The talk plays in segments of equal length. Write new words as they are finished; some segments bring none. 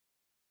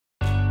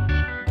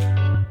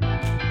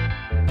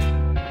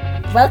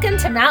Welcome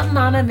to Mountain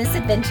Mama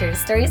Misadventures,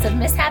 stories of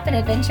mishap and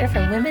adventure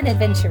from women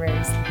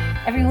adventurers.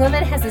 Every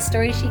woman has a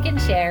story she can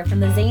share, from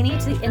the zany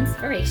to the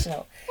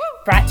inspirational.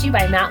 Brought to you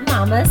by Mountain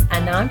Mamas,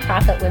 a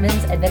nonprofit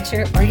women's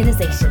adventure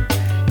organization.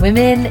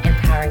 Women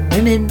empowering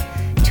women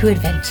to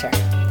adventure.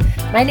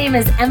 My name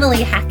is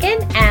Emily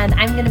Hacken, and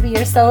I'm going to be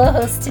your solo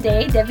host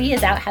today. Debbie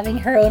is out having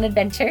her own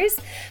adventures,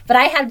 but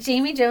I have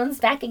Jamie Jones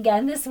back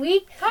again this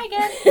week. Hi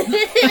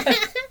again.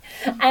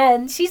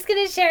 And she's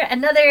going to share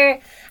another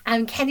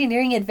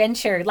canyoneering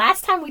adventure.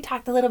 Last time we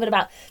talked a little bit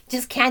about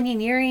just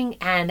canyoneering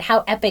and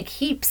how epic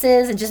Heaps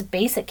is and just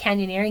basic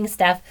canyoneering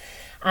stuff.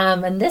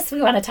 And this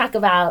we want to talk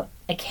about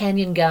a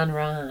canyon gone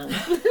wrong.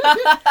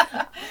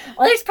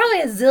 Well, there's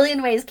probably a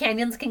zillion ways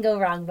canyons can go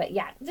wrong, but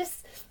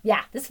this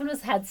one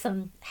had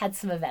some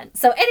events.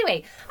 So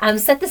anyway,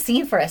 set the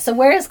scene for us. So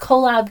where is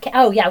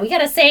Kolob? We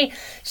gotta say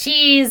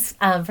she's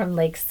from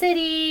Lake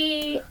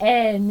City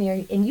and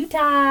in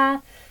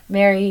Utah.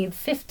 Married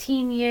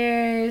 15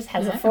 years,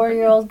 has a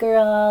 4-year-old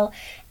girl,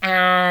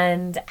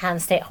 and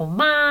stay-at-home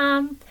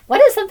mom. What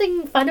is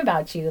something fun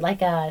about you?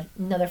 Like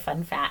another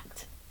fun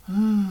fact.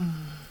 I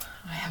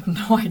have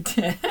no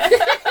idea.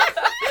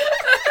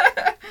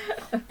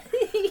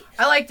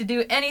 I like to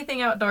do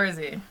anything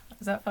outdoorsy.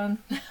 Is that fun?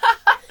 I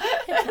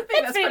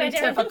think that's pretty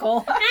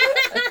typical.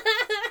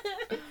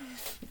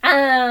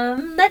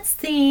 Let's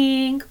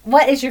think.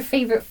 What is your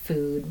favorite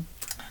food?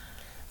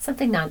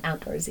 Something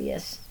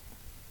non-outdoorsy-ish.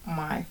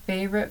 My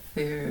favorite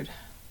food,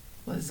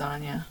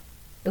 lasagna.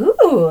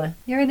 Ooh,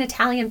 you're an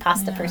Italian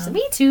pasta person.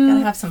 Me too.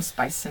 Gotta have some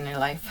spice in your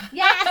life.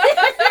 Yeah,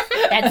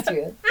 that's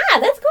true.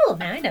 That's cool.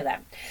 Now I know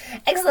that.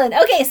 Excellent.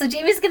 Okay, so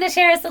Jamie's going to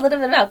share us a little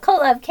bit about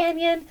Kolob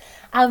Canyon.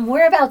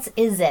 Whereabouts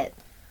is it?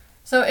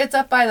 So it's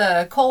up by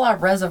the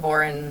Kolob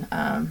Reservoir in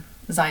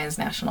Zion's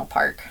National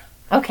Park.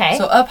 Okay.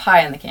 So up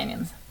high in the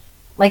canyons.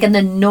 Like in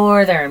the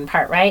northern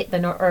part, right? It's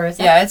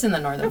in the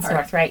northern part.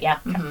 North, right? Yeah.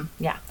 Mm-hmm.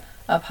 Yeah.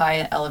 Up high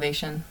in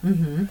elevation.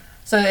 Mm-hmm.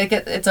 So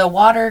it's a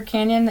water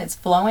canyon. It's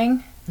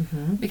flowing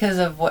because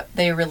of what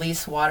they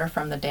release water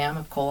from the dam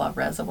of Kolob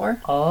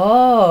Reservoir.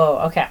 Oh,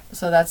 okay.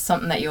 So that's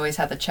something that you always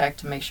have to check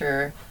to make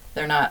sure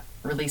they're not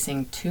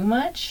releasing too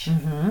much,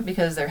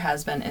 because there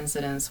has been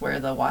incidents where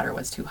the water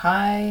was too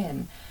high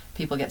and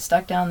people get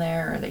stuck down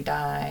there or they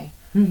die.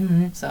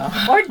 So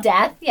or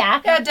death,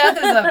 yeah. Yeah, death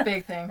is a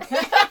big thing.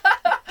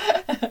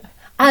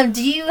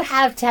 Do you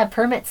have to have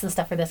permits and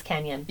stuff for this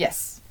canyon?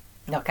 Yes.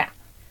 Okay.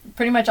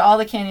 Pretty much all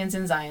the canyons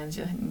in Zion's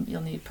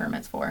you'll need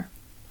permits for.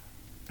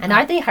 And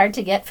are they hard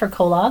to get for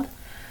Kolob?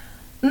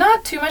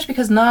 Not too much,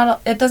 because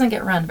it doesn't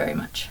get run very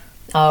much.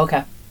 Oh,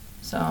 okay.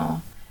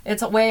 So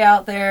it's way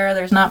out there.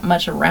 There's not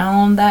much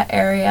around that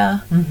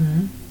area.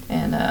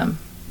 And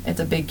it's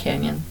a big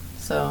canyon,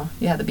 so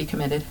you have to be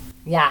committed.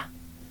 Yeah.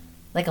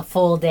 Like a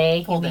full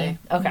day? Full day.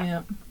 Okay.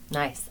 Yep.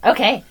 Nice.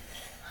 Okay.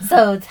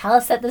 So tell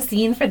us, set the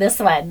scene for this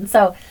one.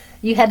 So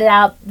you headed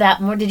out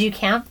did you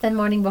camp the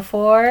morning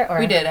before? Or?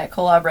 We did at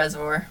Kolob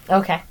Reservoir.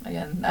 Okay.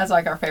 Again, that's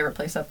like our favorite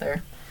place up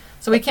there.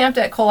 So we camped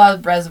at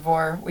Kolob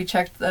Reservoir. We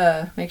checked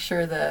make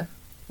sure the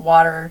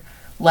water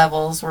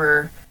levels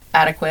were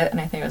adequate, and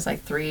I think it was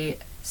like 3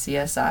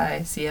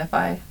 CFI.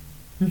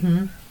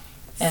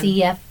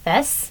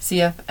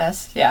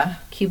 CFS, yeah.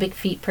 Cubic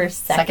feet per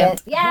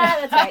second. Yeah,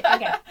 that's right.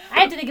 Okay. I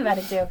had to think about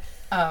it too.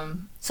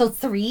 So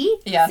 3?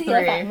 Yeah,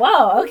 CFI. 3.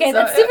 Whoa, okay,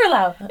 that's super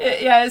low.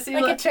 It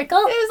seemed like a trickle?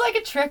 It was like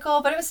a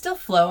trickle, but it was still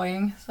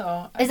flowing.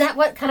 So is that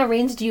what kind of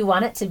range do you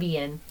want it to be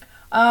in?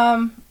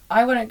 I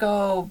wouldn't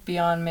go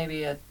beyond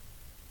maybe a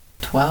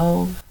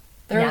 12.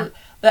 The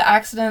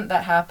accident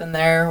that happened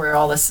there, where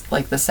all this,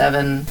 like the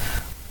 7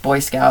 Boy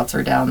Scouts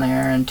were down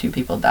there and 2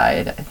 people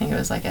died. I think it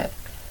was like at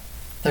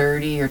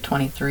 30 or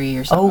 23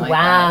 or something like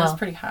that. It was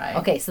pretty high.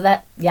 Okay, so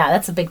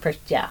that's a big I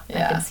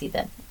can see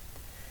that.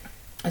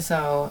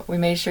 So we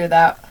made sure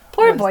that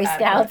poor Boy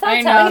Scouts.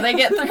 I know, they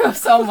get through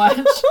so much.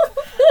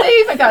 They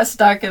even got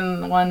stuck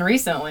in one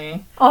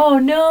recently. Oh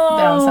no.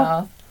 Down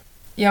south.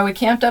 Yeah, we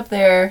camped up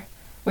there.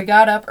 We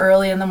got up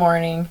early in the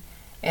morning,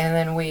 and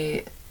then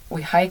we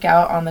hike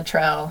out on the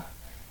trail,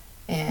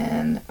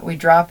 and we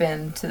drop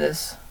into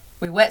this.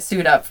 We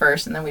wetsuit up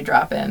first, and then we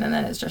drop in, and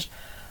then it's just.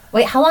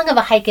 Wait, how long of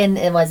a hike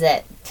was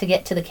it to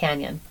get to the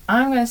canyon?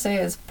 I'm going to say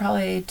it's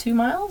probably 2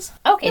 miles.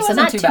 Okay, so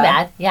not too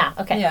bad. Yeah,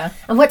 okay. Yeah.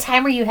 And what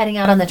time were you heading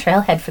out on the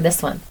trailhead for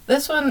this one?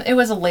 This one, it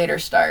was a later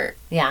start.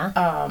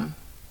 Yeah.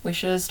 We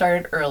should have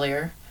started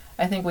earlier.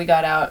 I think we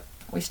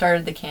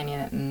started the canyon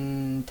at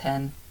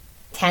 10.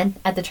 10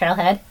 at the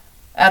trailhead?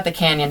 At the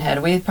canyon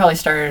head. We probably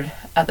started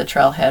at the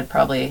trailhead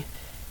probably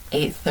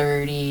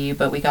 8:30,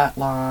 but we got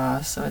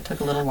lost, so it took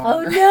a little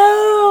longer.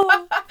 Oh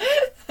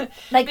no!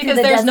 Because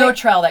there's no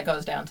trail that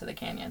goes down to the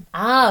canyon.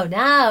 Oh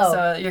no!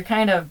 So you're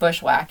kind of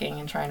bushwhacking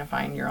and trying to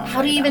find your own way.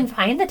 How do you even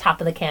find the top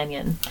of the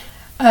canyon?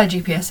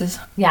 GPSs.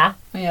 Yeah?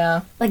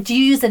 Yeah. Like, do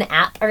you use an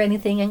app or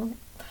anything?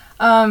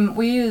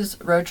 We use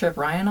Road Trip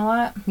Ryan a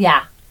lot.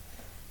 Yeah.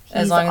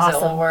 As long as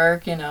it'll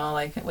work,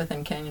 like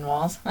within canyon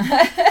walls.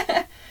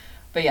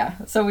 But yeah,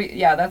 so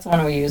that's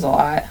one we use a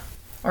lot.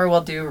 Or we'll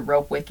do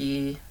Rope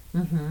Wiki.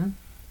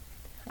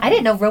 I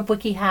didn't know Rope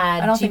Wiki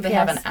had I don't GPS. think they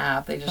have an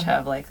app. They just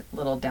have like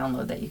little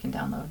download that you can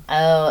download.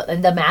 Oh,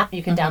 and the map?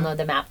 You can download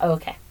the map. Oh,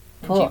 okay.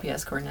 Cool. And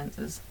GPS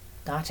coordinates.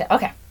 Gotcha.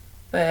 Okay.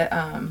 But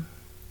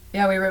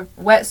yeah, we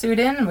wetsuit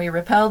in and we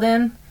rappelled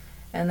in,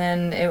 and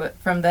then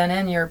from then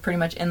in you're pretty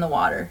much in the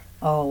water.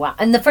 Oh wow!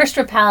 And the first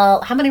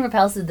rappel, how many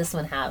rappels did this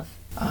one have?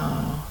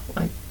 Oh,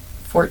 like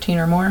 14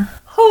 or more.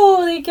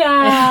 Holy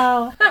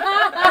cow!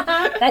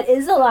 That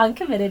is a long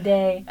committed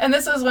day. And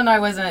this was when I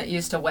wasn't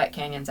used to wet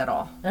canyons at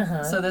all.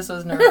 So this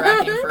was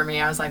nerve-wracking for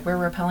me. I was like, we're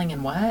rappelling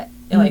in what?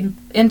 Like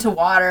into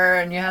water,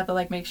 and you have to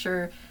like make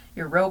sure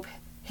your rope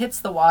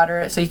hits the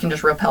water so you can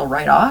just rappel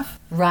right off.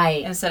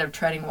 Right. Instead of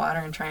treading water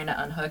and trying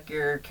to unhook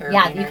your carabiner.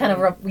 Yeah, you kind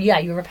of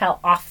you rappel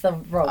off the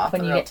rope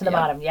when you get to the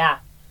bottom. Yeah.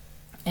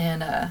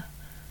 And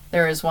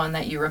there is one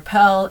that you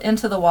rappel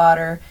into the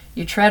water.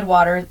 You tread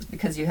water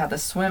because you have to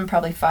swim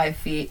probably 5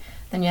 feet.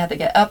 Then you have to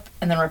get up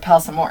and then rappel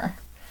some more.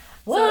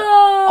 Whoa! So,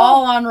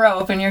 all on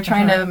rope, and you're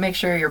trying to make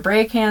sure your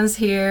brake hand's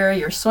here,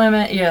 you're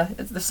swimming. Yeah,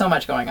 there's so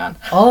much going on.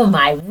 Oh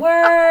my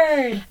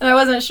word! And I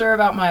wasn't sure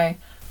about my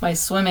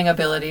swimming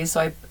abilities, so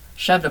I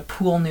shoved a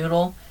pool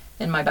noodle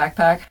in my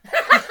backpack.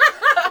 That's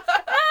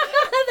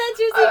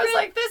your secret? I was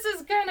like, this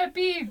is gonna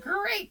be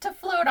great to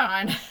float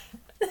on.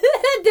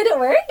 Did it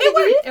work?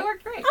 It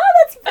worked great.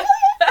 Oh, that's brilliant.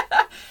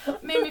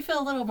 Made me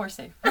feel a little more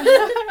safe.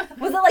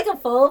 Was it like a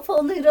full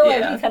noodle, or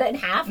Yeah. you cut it in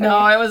half? No,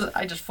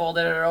 I just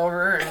folded it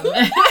over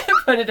and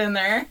put it in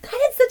there. That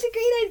is such a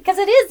great idea, because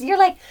it is. You're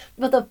like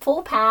with a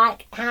full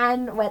pack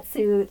and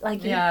wetsuit,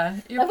 like Yeah,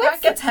 your the pack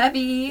wetsuit- gets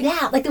heavy.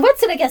 Yeah, like the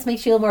wetsuit, I guess,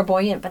 makes you a little more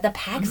buoyant, but the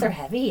packs are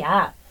heavy.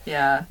 Yeah,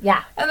 Yeah.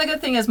 yeah. And the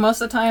good thing is, most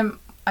of the time,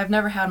 I've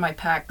never had my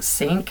pack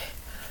sink,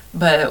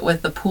 but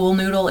with the pool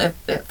noodle, it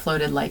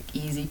floated like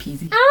easy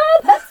peasy. Oh,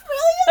 that's brilliant.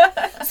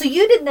 So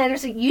you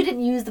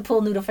didn't use the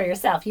pool noodle for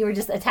yourself. You were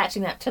just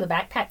attaching that to the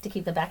backpack to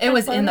keep the backpack. It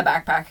was floating? in the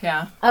backpack,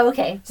 yeah. Oh,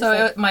 okay.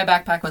 So my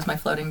backpack was my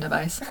floating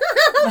device.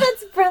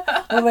 That's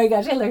brilliant. Oh my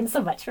gosh, I learned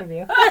so much from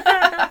you.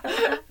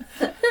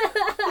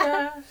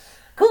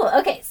 Cool.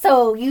 Okay,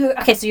 so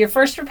your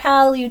first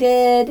rappel you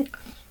did.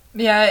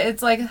 Yeah,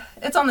 it's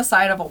on the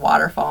side of a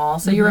waterfall,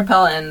 so you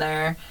rappel in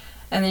there,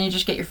 and then you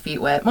just get your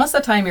feet wet. Most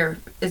of the time,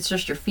 it's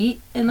just your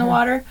feet in the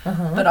water,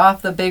 but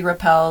off the big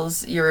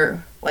rappels,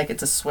 you're like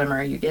it's a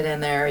swimmer. You get in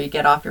there, you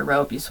get off your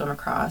rope, you swim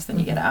across, then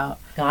you get out.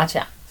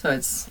 Gotcha. So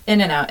it's in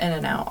and out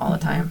all the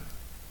time.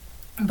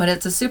 But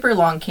it's a super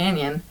long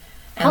canyon.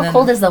 How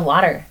cold is the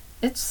water?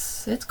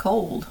 It's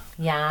cold.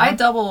 Yeah. I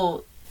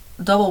double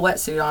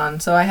wetsuit on,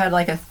 so I had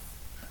I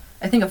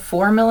think a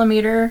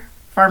 4mm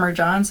Farmer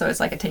John, so it's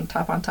like a tank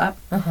top on top.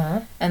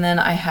 And then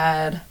I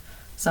had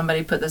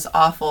somebody put this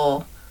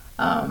awful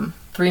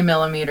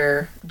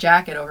 3mm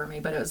jacket over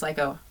me, but it was like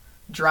a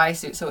dry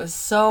suit, so it was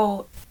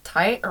so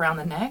tight around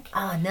the neck.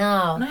 Oh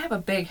no. And I have a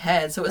big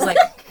head, so it was like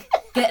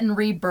getting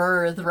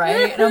rebirthed,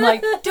 right? And I'm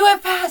like, do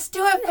it fast,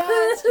 you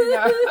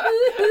know?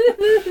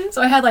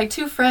 So I had like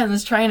 2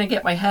 friends trying to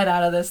get my head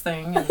out of this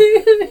thing, and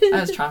I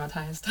was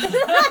traumatized. I'm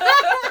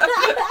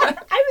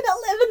gonna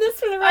live in this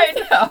for the rest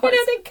of I know.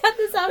 they cut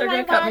this off They're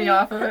my gonna body. cut me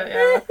off of it,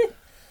 yeah.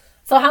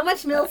 So how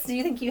much milk do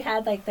you think you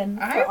had then?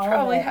 I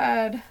probably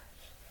had,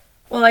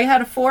 I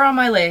had a 4 on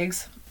my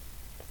legs,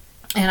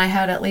 and I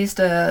had at least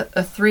a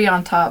 3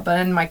 on top, but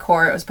in my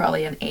core it was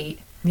probably an 8.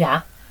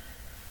 Yeah.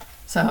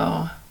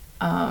 So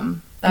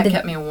that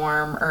kept me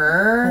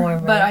warmer,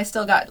 but I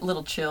still got a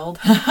little chilled.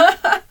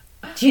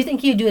 Do you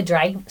think you'd do a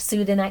dry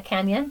suit in that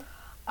canyon?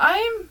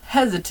 I'm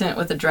hesitant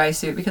with a dry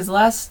suit because the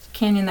last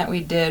canyon that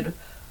we did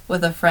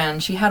with a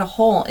friend, she had a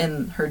hole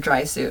in her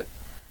dry suit.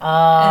 Oh,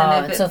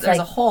 And if so it's there's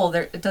like a hole,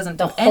 it doesn't do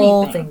the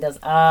whole anything. thing does.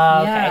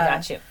 Oh, okay, Yeah. I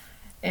got you.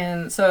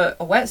 And so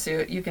a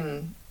wetsuit, you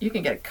can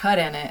get a cut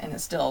in it, and it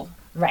still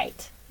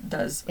Right.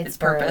 does It's its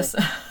purpose.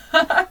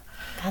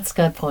 That's a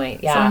good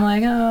point. So I'm Yeah.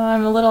 like,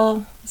 I'm a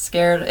little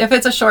scared. If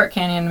it's a short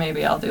canyon,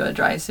 maybe I'll do a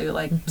dry suit,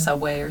 like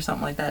Subway or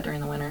something like that during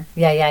the winter.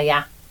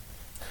 Yeah.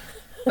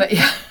 But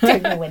yeah,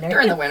 During the winter.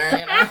 during the winter,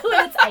 you know.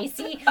 When it's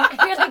icy,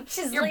 you're like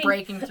chiseling. You're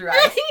breaking through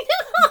ice.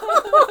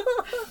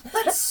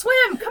 Let's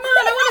swim! Come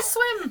on, I want to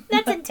swim!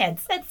 That's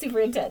intense. That's super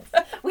intense.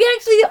 We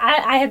actually,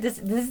 I had this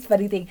is a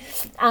funny thing.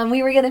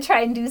 We were going to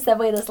try and do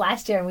Subway this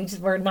last year, and we just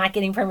were not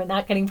getting permits.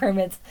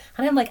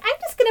 And I'm like, I'm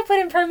just going to put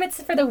in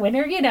permits for the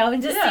winter,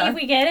 and just see if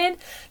we get in.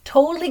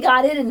 Totally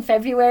got it in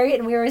February,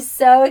 and we were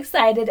so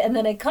excited. And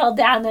then I called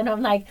down, and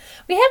I'm like,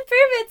 we have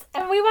permits,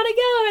 and we want to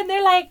go. And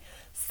they're like,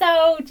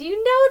 so, do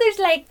you know there's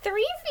like 3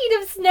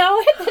 feet of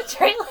snow at the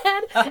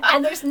trailhead,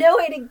 and there's no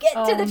way to get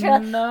to the trail.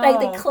 No. Like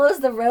they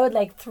closed the road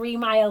like 3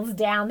 miles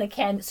down the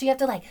canyon, so you have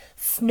to like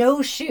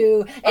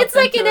snowshoe. It's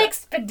like an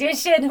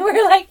expedition.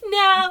 We're like,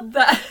 no,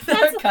 That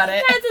would cut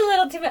it. that's a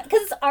little too much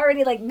because it's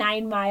already like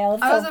 9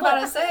 miles. I was about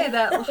to say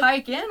that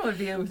hike in would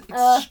be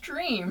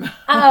extreme.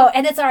 Oh,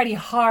 and it's already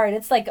hard.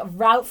 It's like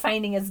route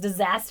finding is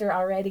disaster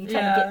already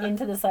trying to get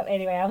into the sub.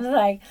 Anyway, I was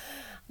like,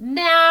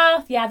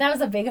 no, yeah, that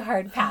was a big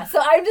hard pass. So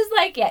I'm just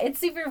like, yeah, it's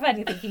super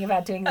funny thinking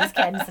about doing these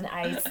canyons in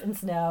ice and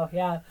snow.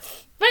 Yeah,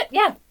 but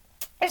yeah,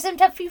 there's some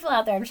tough people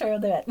out there. I'm sure you'll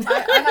do it.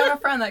 I have a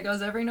friend that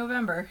goes every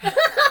November.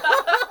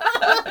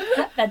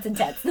 That's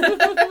intense.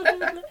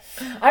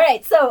 All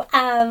right, so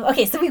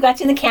okay, so we got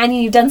you in the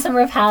canyon. You've done some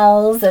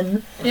rappels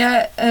and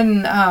Yeah,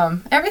 and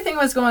everything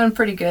was going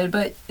pretty good,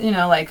 but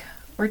like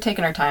we're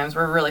taking our times.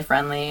 We're really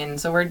friendly, and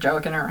so we're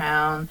joking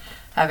around,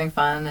 having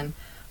fun. And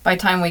by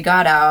the time we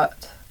got out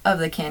of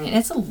the canyon,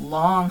 it's a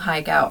long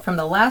hike out from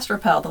the last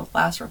rappel. The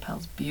last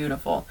rappel's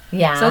beautiful.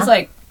 yeah. So it's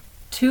like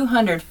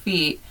 200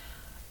 feet,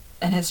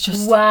 and it's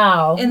just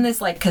wow. in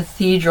this like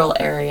cathedral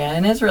area,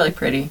 and it's really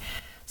pretty.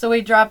 So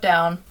we dropped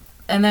down,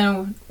 and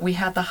then we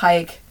had the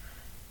hike.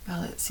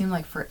 Well, it seemed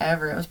like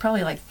forever. It was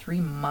probably like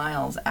 3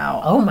 miles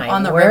out. Oh my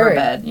on the word.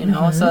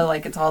 riverbed, So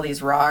like it's all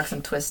these rocks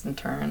and twists and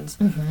turns.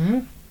 Mm-hmm.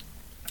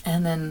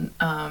 And then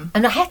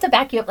And I have to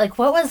back you up. Like,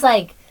 what was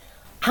like?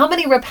 How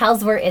many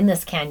rappels were in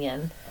this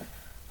canyon?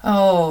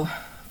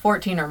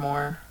 14 or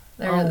more.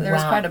 There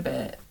was wow. quite a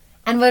bit.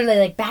 And were they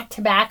like back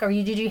to back, or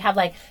did you have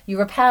like you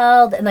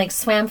rappelled and like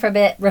swam for a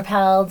bit,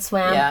 rappelled,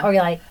 swam, Yeah. or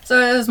you're like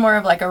So it was more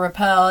of like a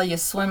rappel. You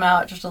swim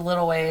out just a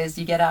little ways,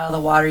 you get out of the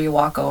water, you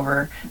walk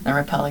over, then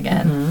rappel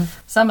again. Mm-hmm.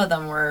 Some of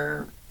them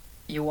were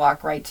you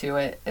walk right to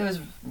it. It was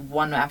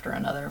one after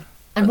another.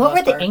 And what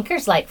were the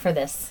anchors like for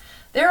this?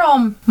 They're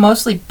all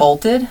mostly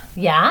bolted.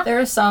 Yeah. There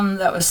was some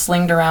that was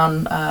slinged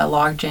around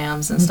log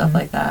jams and stuff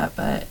like that,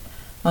 but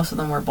most of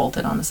them were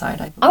bolted on the side,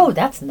 I believe. Oh,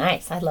 that's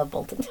nice. I love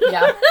bolted.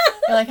 Yeah.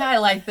 You're like, I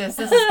like this.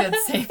 This is good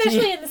safety.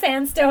 Especially in the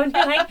sandstone.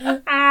 You're like,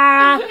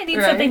 I need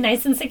Right. something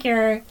nice and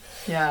secure.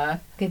 Yeah.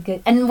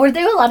 Good. And were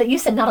there you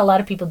said not a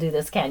lot of people do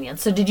this canyon.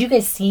 So did you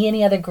guys see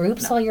any other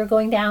groups while you were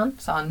going down?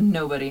 Saw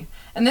nobody.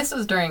 And this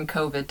was during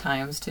COVID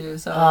times, too.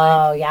 So,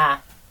 Oh, yeah.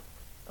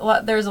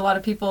 there's a lot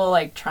of people,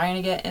 like, trying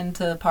to get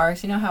into the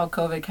parks. You know how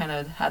COVID kind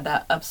of had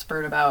that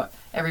upspurt about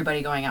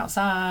everybody going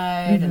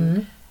outside?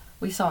 And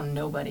we saw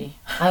nobody.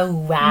 Oh,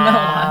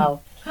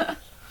 wow.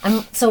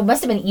 So it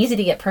must have been easy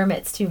to get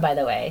permits, too, by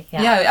the way.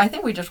 Yeah, I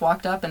think we just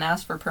walked up and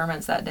asked for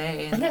permits that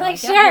day. And they're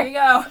like, "Yeah, sure." here you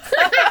go.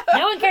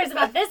 No one cares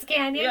about this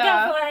canyon.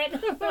 Yeah. Go for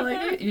it. We're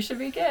like, you should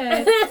be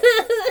good.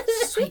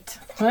 Sweet.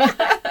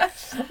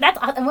 That's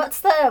awesome.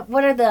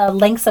 What are the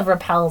lengths of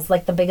rappels?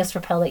 Like the biggest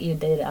rappel that you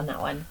did on that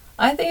one?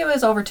 I think it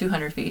was over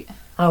 200 feet.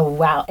 Oh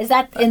wow! Is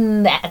that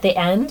at the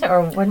end,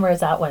 or when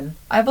was that one?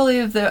 I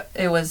believe that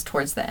it was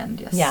towards the end,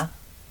 yes. Yeah.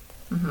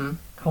 Mm-hmm.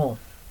 Cool.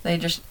 They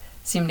just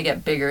seem to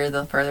get bigger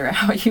the further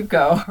out you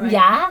go. Right?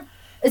 Yeah.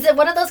 Is it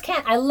one of those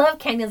I love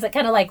canyons that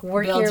kind of like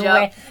work Build your you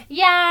way. up.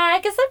 Yeah,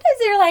 because sometimes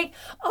you're like,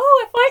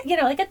 oh, if I,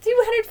 like a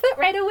 200 foot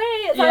right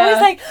away. It's Yeah. always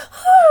like,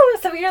 oh,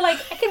 so you're like,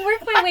 I can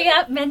work my way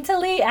up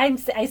mentally. I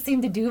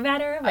seem to do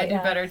better. I But do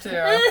yeah. better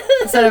too.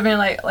 Instead of being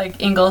like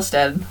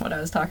Inglestead, what I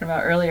was talking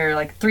about earlier,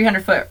 like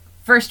 300 foot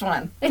first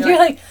one. And you're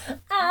like,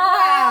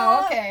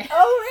 wow, okay.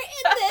 Oh,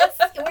 we're in this.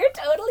 We're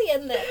totally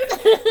in this.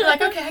 You're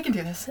like, okay, I can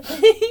do this.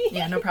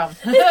 Yeah, no problem.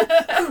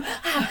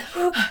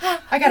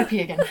 I gotta pee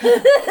again.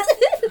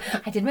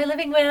 I did my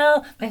living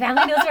will. My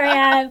family knows where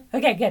I am.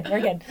 Okay, good.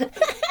 We're good.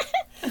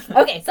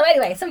 Okay, so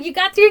anyway, so you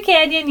got through your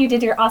canyon. You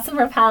did your awesome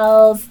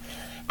rappels.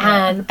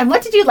 And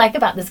what did you like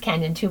about this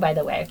canyon, too, by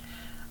the way?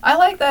 I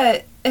like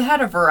that it had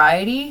a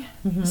variety.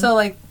 Mm-hmm. So,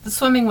 like, the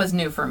swimming was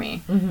new for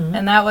me. Mm-hmm.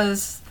 And that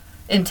was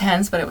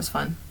intense, but it was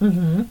fun.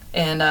 Mm-hmm.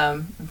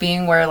 And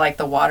being where, like,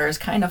 the water is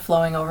kind of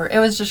flowing over, it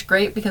was just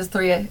great because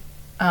CFS?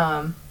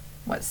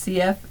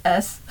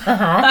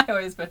 Uh-huh. I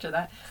always butcher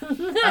that.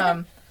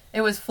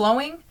 It was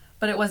flowing,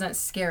 but it wasn't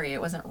scary.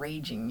 It wasn't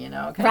raging, kind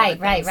of a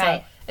thing.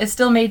 So it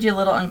still made you a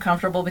little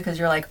uncomfortable because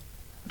you're, like,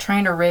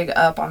 trying to rig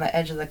up on the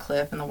edge of the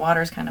cliff, and the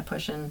water's kind of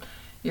pushing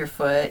your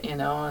foot,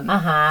 and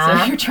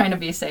so you're trying to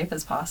be safe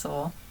as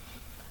possible.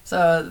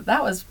 So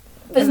that was...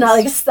 It's not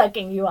like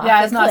sucking you off.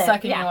 Yeah, the it's not cliff.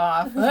 sucking Yeah. you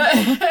off,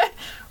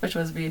 which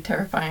was be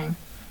terrifying.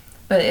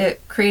 But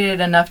it created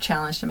enough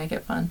challenge to make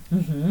it fun.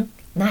 Mm-hmm.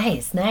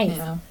 Nice.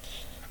 Yeah.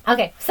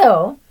 Okay,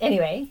 so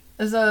anyway.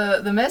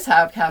 The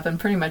mishap happened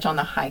pretty much on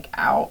the hike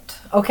out.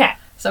 Okay.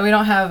 So we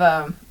don't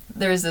have...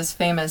 there's this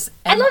famous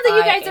I love that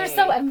you guys MIA. are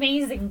so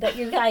amazing that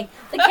you're like,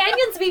 the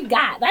canyons we've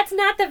got. That's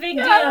not the big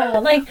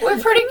deal. Like, We're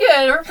pretty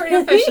good. We're pretty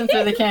efficient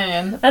through the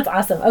canyon. that's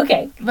awesome.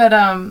 Okay. But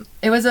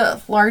it was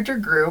a larger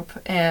group,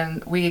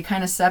 and we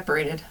kind of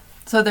separated.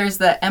 So there's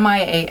the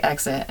MIA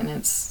exit, and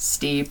it's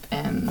steep,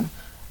 and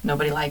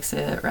nobody likes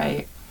it,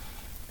 right?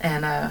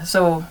 And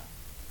so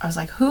I was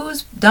like,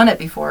 who's done it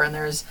before? And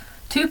there's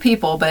 2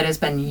 people, but it's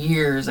been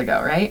years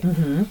ago, right?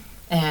 Mm-hmm.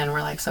 And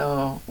we're like,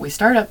 so we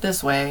start up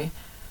this way,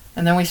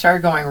 and then we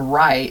started going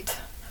right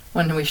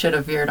when we should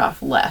have veered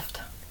off left.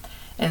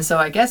 And so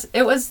I guess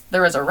there was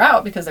a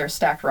route because there's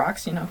stacked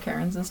rocks,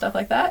 cairns and stuff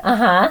like that.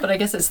 Uh-huh. But I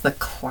guess it's the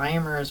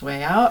climber's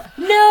way out.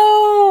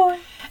 No.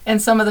 And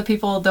some of the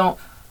people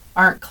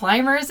aren't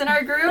climbers in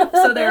our group,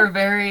 so they were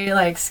very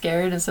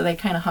scared, and so they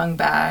kind of hung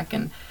back.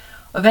 And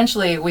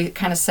eventually we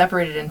kind of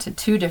separated into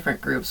 2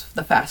 different groups,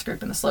 the fast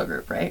group and the slow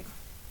group, right?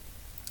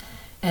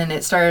 And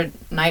it started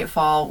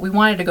nightfall. We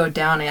wanted to go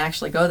down and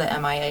actually go the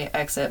MIA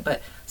exit,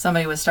 but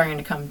somebody was starting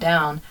to come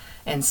down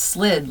and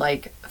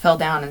fell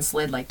down and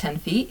slid 10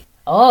 feet.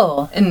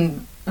 Oh.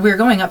 And we were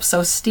going up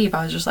so steep.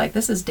 I was just like,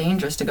 this is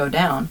dangerous to go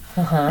down.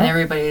 And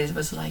everybody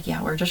was like,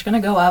 yeah, we're just going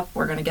to go up.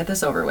 We're going to get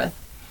this over with.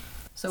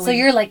 So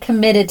you're like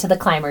committed to the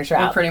climbers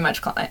route. We're pretty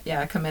much,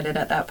 committed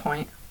at that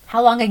point.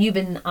 How long have you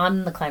been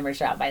on the climbers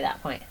route by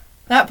that point?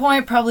 That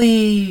point,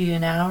 probably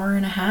an hour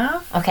and a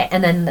half. Okay,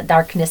 and then the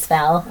darkness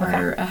fell.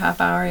 Or a half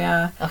hour,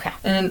 yeah. Okay.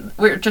 And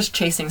we're just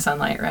chasing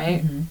sunlight,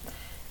 right?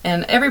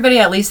 And everybody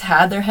at least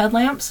had their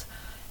headlamps.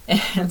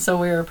 And so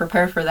we were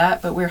prepared for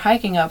that. But we were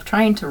hiking up,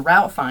 trying to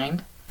route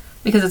find.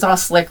 Because it's all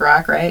slick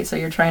rock, right? So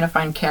you're trying to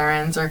find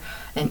cairns or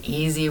an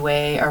easy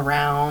way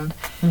around.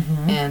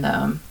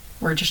 And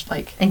we're just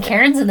like... And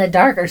cairns in the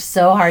dark are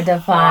so hard to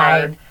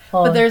find.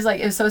 But there's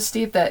like... It's so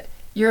steep that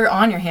you're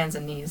on your hands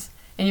and knees.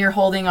 And you're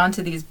holding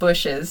onto these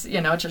bushes, you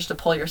know, just to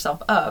pull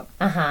yourself up.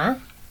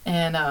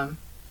 And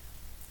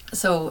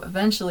so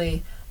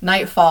eventually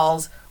night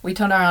falls. We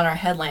turn on our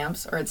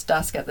headlamps, or it's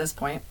dusk at this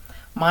point.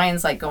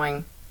 Mine's like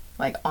going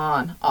like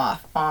on,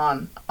 off,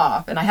 and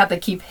I have to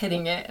keep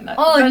hitting it, and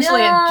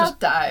eventually it just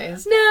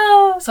dies.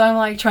 No. So I'm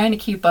like trying to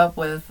keep up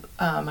with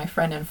my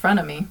friend in front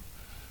of me,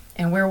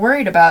 and we're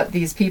worried about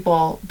these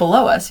people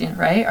below us, you know,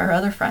 right? Our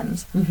other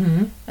friends.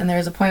 And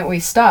there's a point we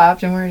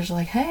stopped, and we're just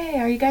like, "Hey,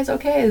 are you guys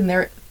okay?" And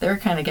they're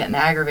kind of getting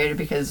aggravated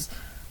because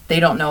they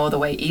don't know the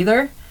way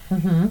either.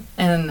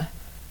 And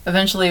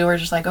eventually we're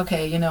just like,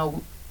 okay, you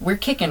know, we're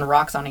kicking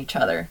rocks on each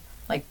other,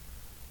 like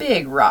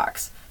big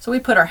rocks. So we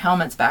put our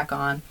helmets back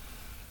on.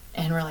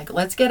 And we're like,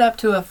 let's get up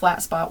to a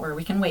flat spot where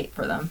we can wait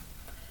for them.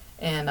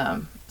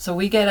 And so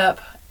we get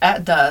up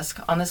at dusk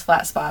on this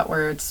flat spot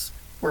where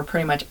we're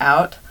pretty much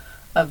out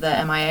of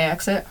the MIA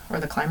exit, or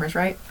the climbers,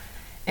 right?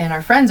 And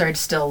our friends are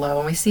still low,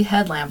 and we see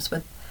headlamps,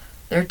 but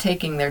they're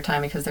taking their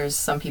time because there's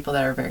some people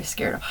that are very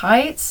scared of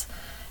heights.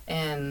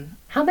 And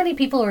how many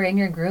people were in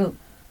your group?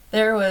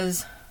 There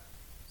was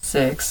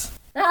 6.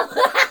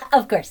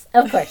 Of course.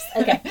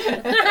 Okay.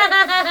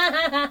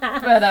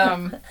 But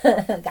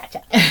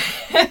gotcha.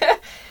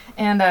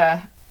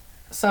 And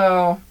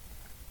so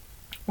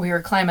we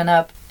were climbing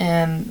up,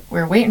 and we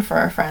were waiting for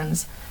our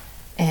friends,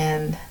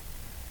 and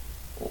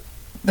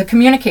the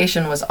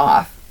communication was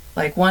off.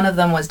 Like, one of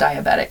them was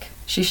diabetic.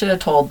 She should have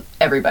told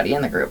everybody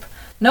in the group.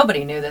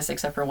 Nobody knew this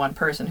except for one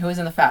person who was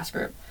in the fast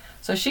group.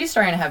 So she's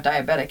starting to have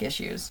diabetic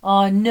issues.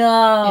 Oh,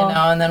 no. You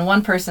know, and then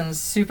one person's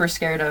super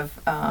scared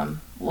of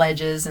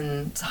ledges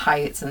and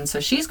heights, and so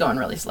she's going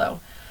really slow.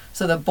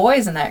 So the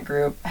boys in that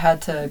group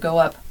had to go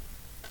up,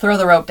 throw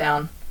the rope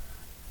down,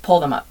 pull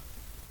them up.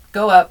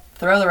 Go up,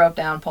 throw the rope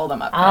down, pull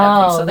them up.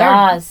 So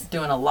they're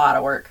doing a lot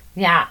of work.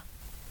 Yeah.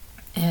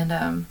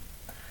 And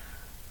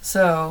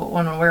so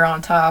when we were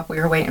on top, we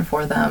were waiting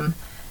for them,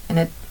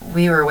 and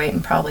we were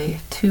waiting probably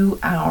 2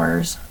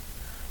 hours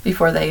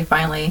before they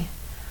finally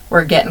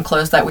were getting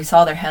close, that we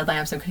saw their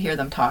headlamps and could hear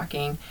them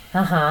talking.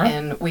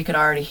 And we could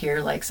already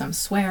hear like some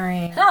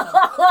swearing,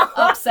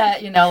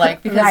 upset, you know,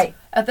 like, because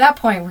at that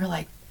point we're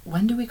like,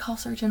 when do we call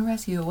search and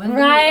rescue? When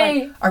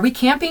are we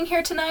camping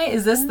here tonight?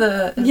 Is this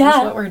this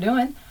what we're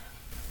doing?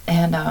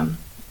 And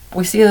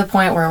we see the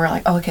point where we're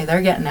like, oh, okay,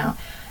 they're getting out.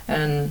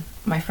 And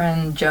my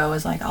friend Joe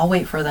is like, I'll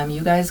wait for them.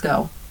 You guys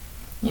go.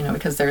 You know,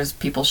 because there's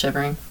people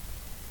shivering.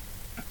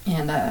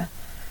 And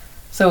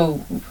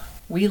so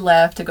we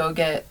left to go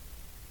get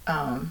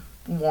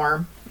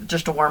warm,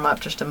 just to warm up,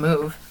 just to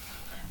move,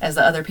 as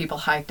the other people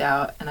hiked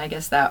out. And I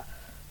guess that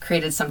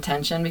created some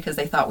tension because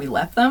they thought we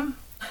left them.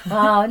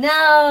 Oh,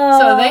 no.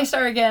 So they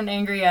started getting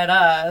angry at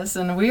us,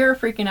 and we were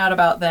freaking out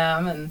about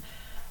them. And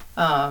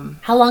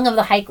how long of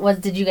the hike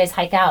did you guys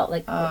hike out?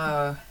 Like,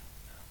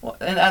 well,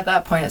 and at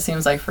that point it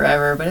seems like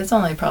forever, but it's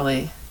only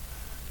probably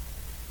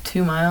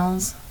 2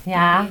 miles.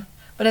 Yeah. Maybe.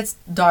 But it's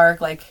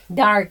dark, like...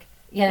 Dark.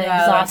 Yeah,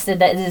 exhausted.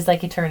 That is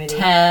like eternity.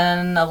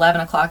 10,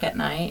 11 o'clock at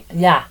night.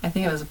 Yeah. I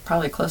think it was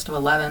probably close to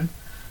 11.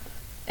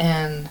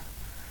 And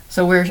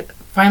so we're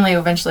finally,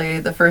 eventually,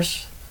 the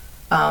first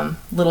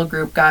little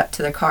group got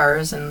to the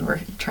cars, and we're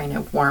trying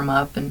to warm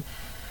up. And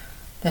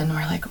then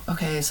we're like,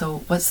 okay, so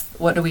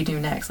what do we do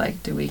next?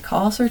 Like, do we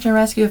call search and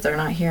rescue if they're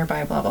not here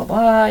by blah, blah,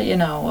 blah? You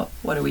know,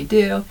 what do we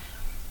do?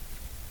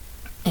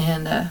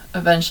 And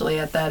eventually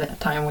at that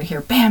time we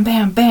hear bam,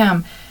 bam,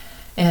 bam.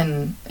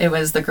 And it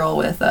was the girl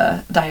with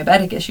a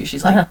diabetic issue.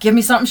 She's like, give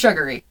me something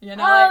sugary. You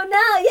know, oh,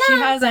 no, yeah.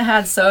 She hasn't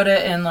had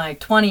soda in like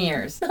 20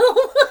 years.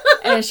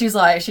 And she's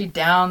like, she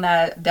downed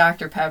that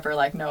Dr. Pepper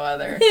like no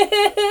other.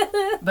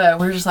 But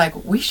we're just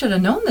like, we should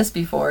have known this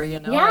before, you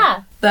know?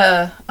 Yeah.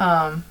 The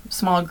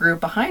small group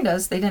behind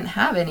us, they didn't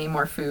have any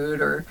more food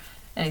or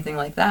anything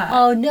like that.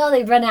 Oh, no,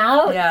 they'd run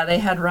out? Yeah, they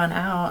had run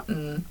out.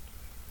 And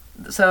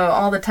so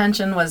all the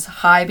tension was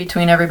high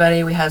between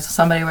everybody. We had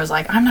somebody was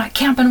like, I'm not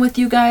camping with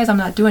you guys. I'm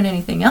not doing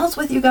anything else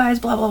with you guys,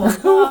 blah, blah, blah,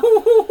 blah.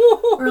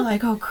 We're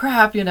like, oh,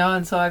 crap, you know?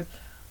 And so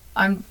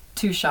I'm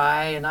too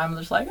shy, and I'm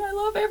just like, I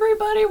love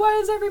everybody. Why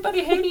does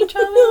everybody hate each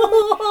other?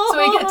 So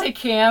we get to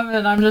camp,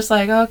 and I'm just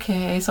like,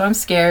 okay. So I'm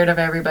scared of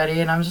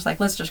everybody, and I'm just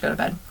like, let's just go to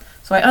bed.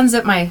 So I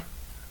unzip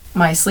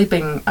my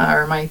sleeping,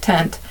 or my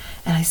tent,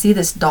 and I see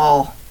this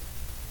doll,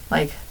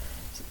 like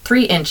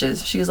 3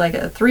 inches. She's like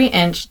a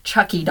 3-inch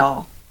Chucky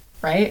doll.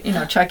 right? You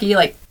know, Chucky,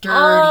 like dirty,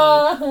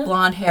 Oh.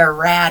 blonde hair,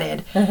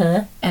 ratted.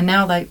 Uh-huh. And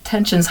now like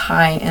tension's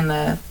high in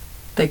the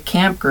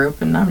camp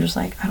group, and I'm just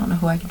like, I don't know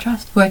who I can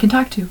trust, who I can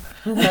talk to.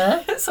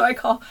 Uh-huh. So I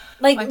call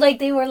Like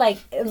they were like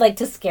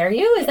to scare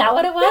you? Is that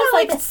what it was?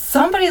 yeah, like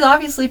somebody's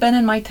obviously been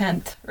in my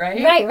tent,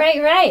 right?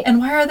 Right. And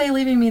why are they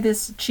leaving me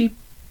this cheap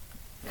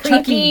Creepy.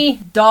 Chucky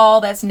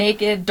doll that's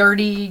naked,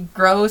 dirty,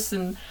 gross?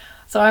 And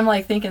so I'm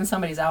like thinking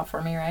somebody's out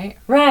for me, right?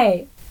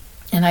 Right.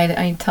 And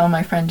I tell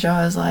my friend Joe,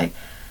 I was like,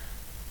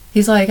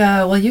 he's like,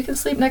 well, you can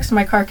sleep next to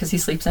my car because he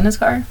sleeps in his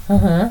car.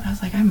 Uh-huh. I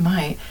was like, I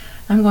might.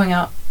 I'm going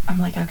out. I'm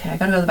like, okay, I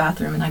gotta go to the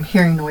bathroom, and I'm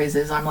hearing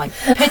noises. I'm like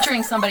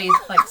picturing somebody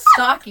like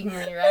stalking me,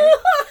 right?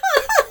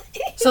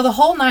 So the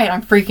whole night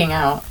I'm freaking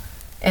out.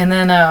 And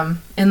then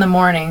in the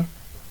morning,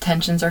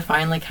 tensions are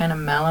finally kind of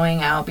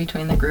mellowing out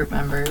between the group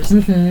members.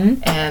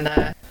 Mm-hmm.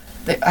 And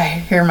I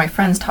hear my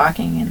friends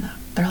talking, and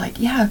they're like,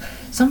 yeah,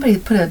 somebody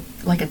put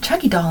a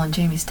Chucky doll in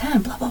Jamie's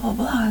tent, blah, blah, blah,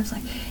 blah. I was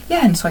like,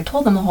 yeah. And so I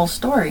told them the whole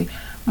story.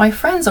 My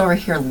friend's over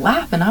here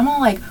laughing. I'm all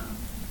like,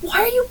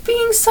 why are you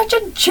being such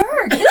a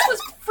jerk? This was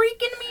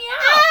freaking me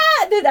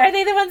out. Are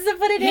they the ones that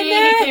put it in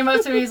there? He came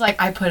up to me, he's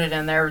like, I put it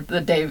in there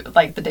the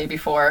day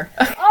before.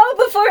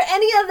 Oh, before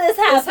any of this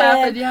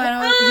happened.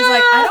 Yeah. And he's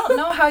like, I don't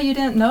know how you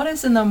didn't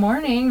notice in the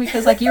morning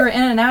because like you were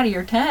in and out of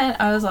your tent.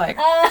 I was like,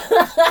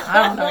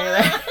 I don't know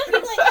either.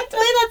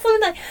 That's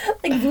someone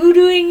like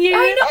voodooing you.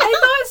 I know, I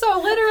thought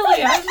so,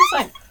 literally. I was just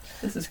like,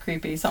 this is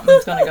creepy.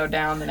 Something's gonna go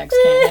down the next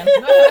canyon.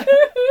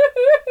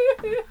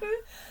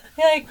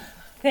 You're like,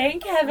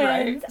 thank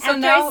heavens. Right. So After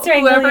now I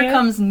strangle whoever you.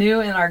 comes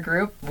new in our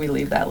group, we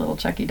leave that little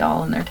Chucky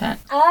doll in their tent.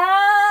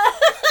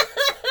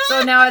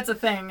 So now it's a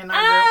thing in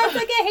our it's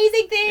group. like a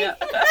hazing thing. Yeah.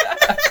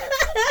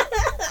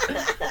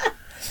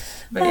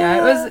 But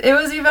yeah, it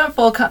was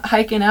eventful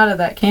hiking out of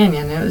that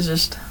canyon. It was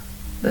just,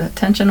 the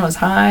tension was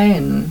high,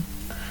 and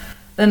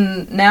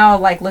then now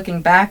like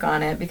looking back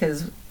on it,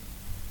 because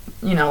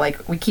you know,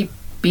 like we keep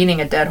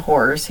beating a dead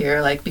horse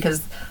here, like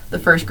because the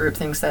first group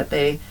thinks that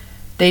they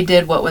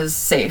did what was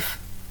safe.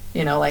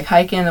 You know, like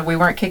hiking, we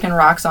weren't kicking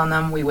rocks on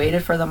them. We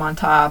waited for them on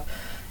top.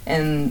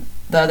 And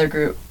the other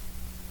group,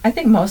 I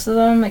think most of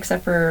them,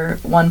 except for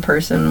one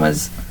person,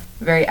 was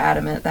very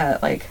adamant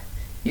that, like,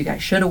 you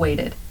guys should have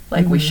waited.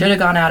 Like, we should have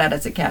gone out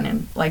as a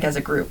canyon, like, as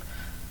a group.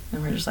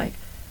 And we're just like,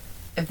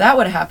 if that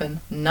would have happened,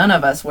 none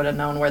of us would have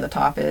known where the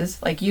top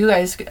is. Like, you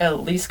guys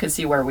at least could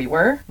see where we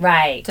were.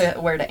 Right.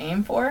 Where to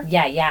aim for.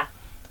 Yeah.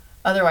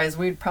 Otherwise,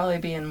 we'd probably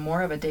be in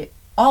more of a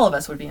all of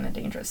us would be in a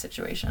dangerous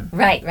situation.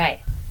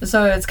 Right.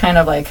 So it's kind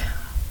of like,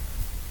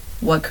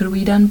 what could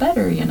we done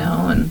better, you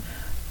know? And,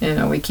 you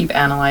know, we keep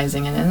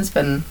analyzing it, and it's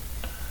been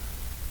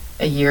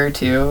a year or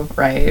two,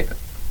 right?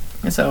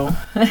 So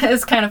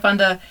it's kind of fun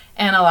to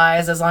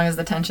analyze as long as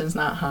the tension's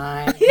not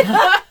high.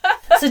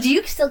 So do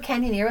you still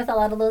canyoneer with a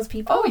lot of those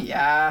people? Oh,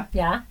 yeah.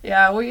 Yeah?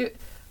 Yeah,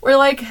 we're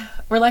like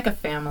a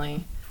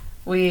family.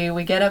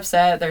 We get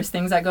upset, there's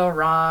things that go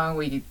wrong,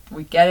 we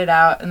get it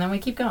out, and then we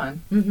keep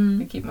going. Mm-hmm.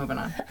 We keep moving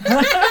on.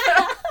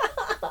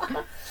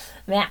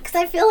 Man, because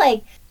I feel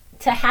like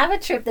to have a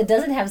trip that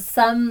doesn't have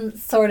some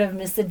sort of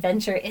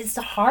misadventure is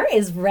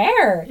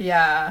rare.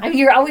 Yeah. I mean,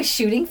 you're always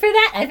shooting for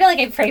that. I feel like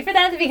I pray for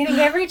that at the beginning of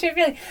every trip.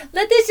 You're like,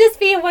 let this just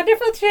be a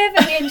wonderful trip,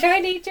 and we enjoy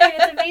nature, and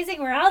it's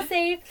amazing, we're all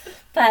safe.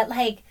 But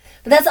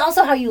that's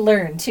also how you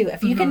learn, too.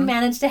 If you can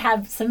manage to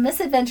have some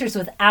misadventures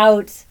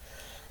without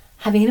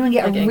having anyone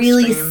get Like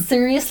really extreme.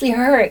 seriously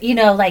hurt, you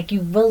know, like,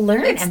 you will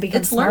learn and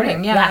become it's smarter.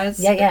 learning, yeah.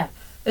 Yeah.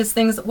 It's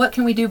things, what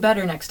can we do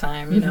better next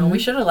time? You know, we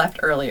should have left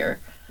earlier.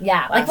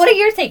 Yeah, like what are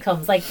your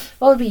take-homes? Like,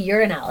 what would be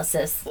your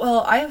analysis?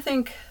 Well, I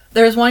think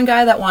there's one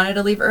guy that wanted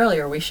to leave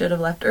earlier. We should have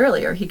left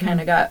earlier. He kind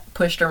of got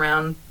pushed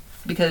around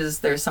because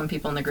there's some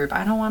people in the group,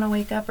 I don't want to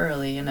wake up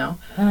early, you know?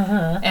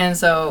 Uh-huh. And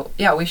so,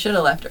 yeah, we should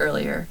have left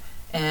earlier.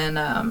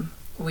 And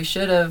we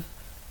should have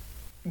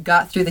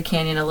got through the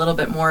canyon a little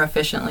bit more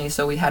efficiently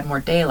so we had more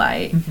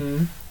daylight.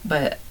 Mm-hmm.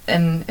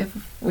 And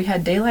if we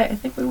had daylight, I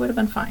think we would have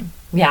been fine.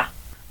 Yeah.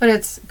 But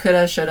it's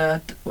coulda,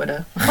 shoulda,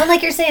 woulda. Well,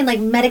 like you're saying,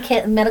 like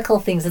medical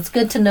things, it's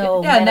good to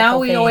know. Yeah, now medical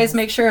we things. always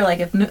make sure, like,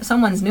 if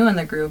someone's new in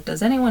the group,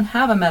 does anyone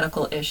have a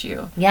medical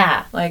issue?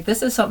 Yeah. Like,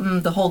 this is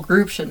something the whole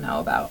group should know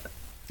about.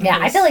 Yeah,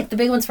 I feel like the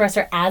big ones for us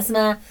are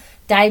asthma,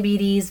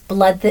 diabetes,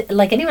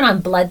 like anyone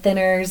on blood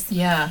thinners.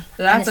 Yeah,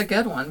 that's a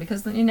good one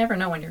because you never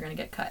know when you're going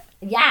to get cut.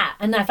 Yeah,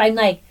 and if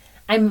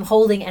I'm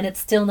holding and it's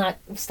still not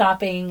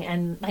stopping,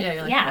 and like, Yeah,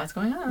 you're like, what's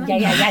going on?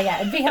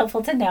 Yeah. It'd be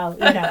helpful to know, you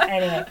know.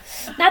 Anyway,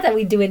 not that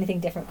we do anything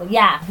different, but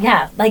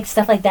yeah, like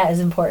stuff like that is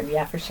important.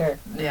 Yeah, for sure.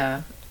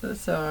 Yeah,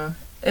 so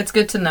it's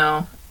good to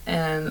know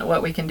and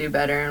what we can do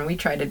better, and we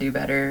try to do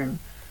better. And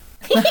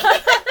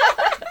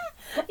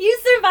You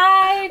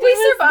survived.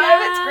 we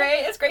survived. It's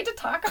great. It's great to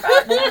talk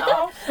about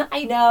now.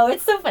 I know,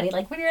 it's so funny.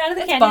 Like when you're out of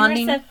the canyon,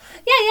 bonding. or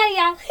stuff.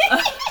 Yeah.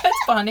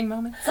 It's bonding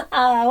moments.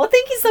 Well,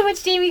 thank you so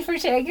much, Jamie, for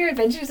sharing your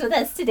adventures with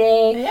us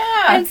today.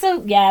 Yeah. And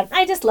so,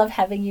 I just love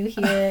having you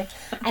here.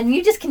 And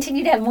you just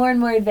continue to have more and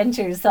more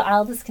adventures. So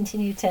I'll just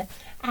continue to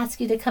ask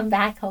you to come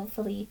back,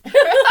 hopefully.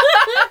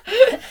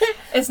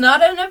 It's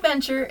not an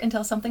adventure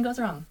until something goes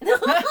wrong.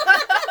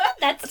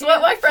 That's That's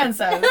what my friend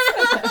says. Now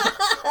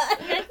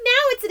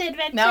it's an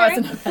adventure. Now it's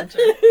an adventure.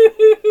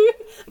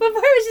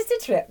 Before it was just a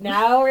trip.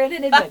 Now we're in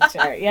an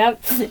adventure.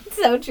 Yep.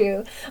 So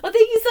true. Well,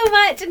 thank you so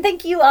much. And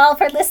thank you all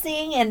for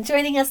listening and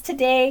joining us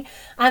today.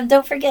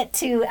 Don't forget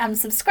to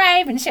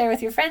subscribe and share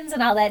with your friends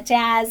and all that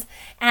jazz.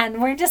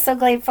 And we're just so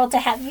grateful to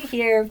have you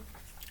here.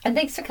 And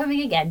thanks for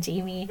coming again,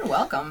 Jamie. You're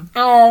welcome.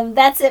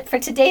 That's it for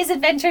today's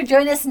adventure.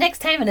 Join us next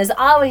time. And as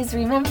always,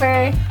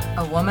 remember,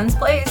 a woman's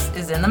place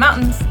is in the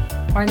mountains.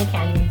 Or in the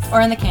canyons. Or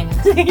in the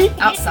canyons.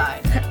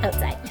 Outside.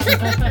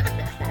 Outside.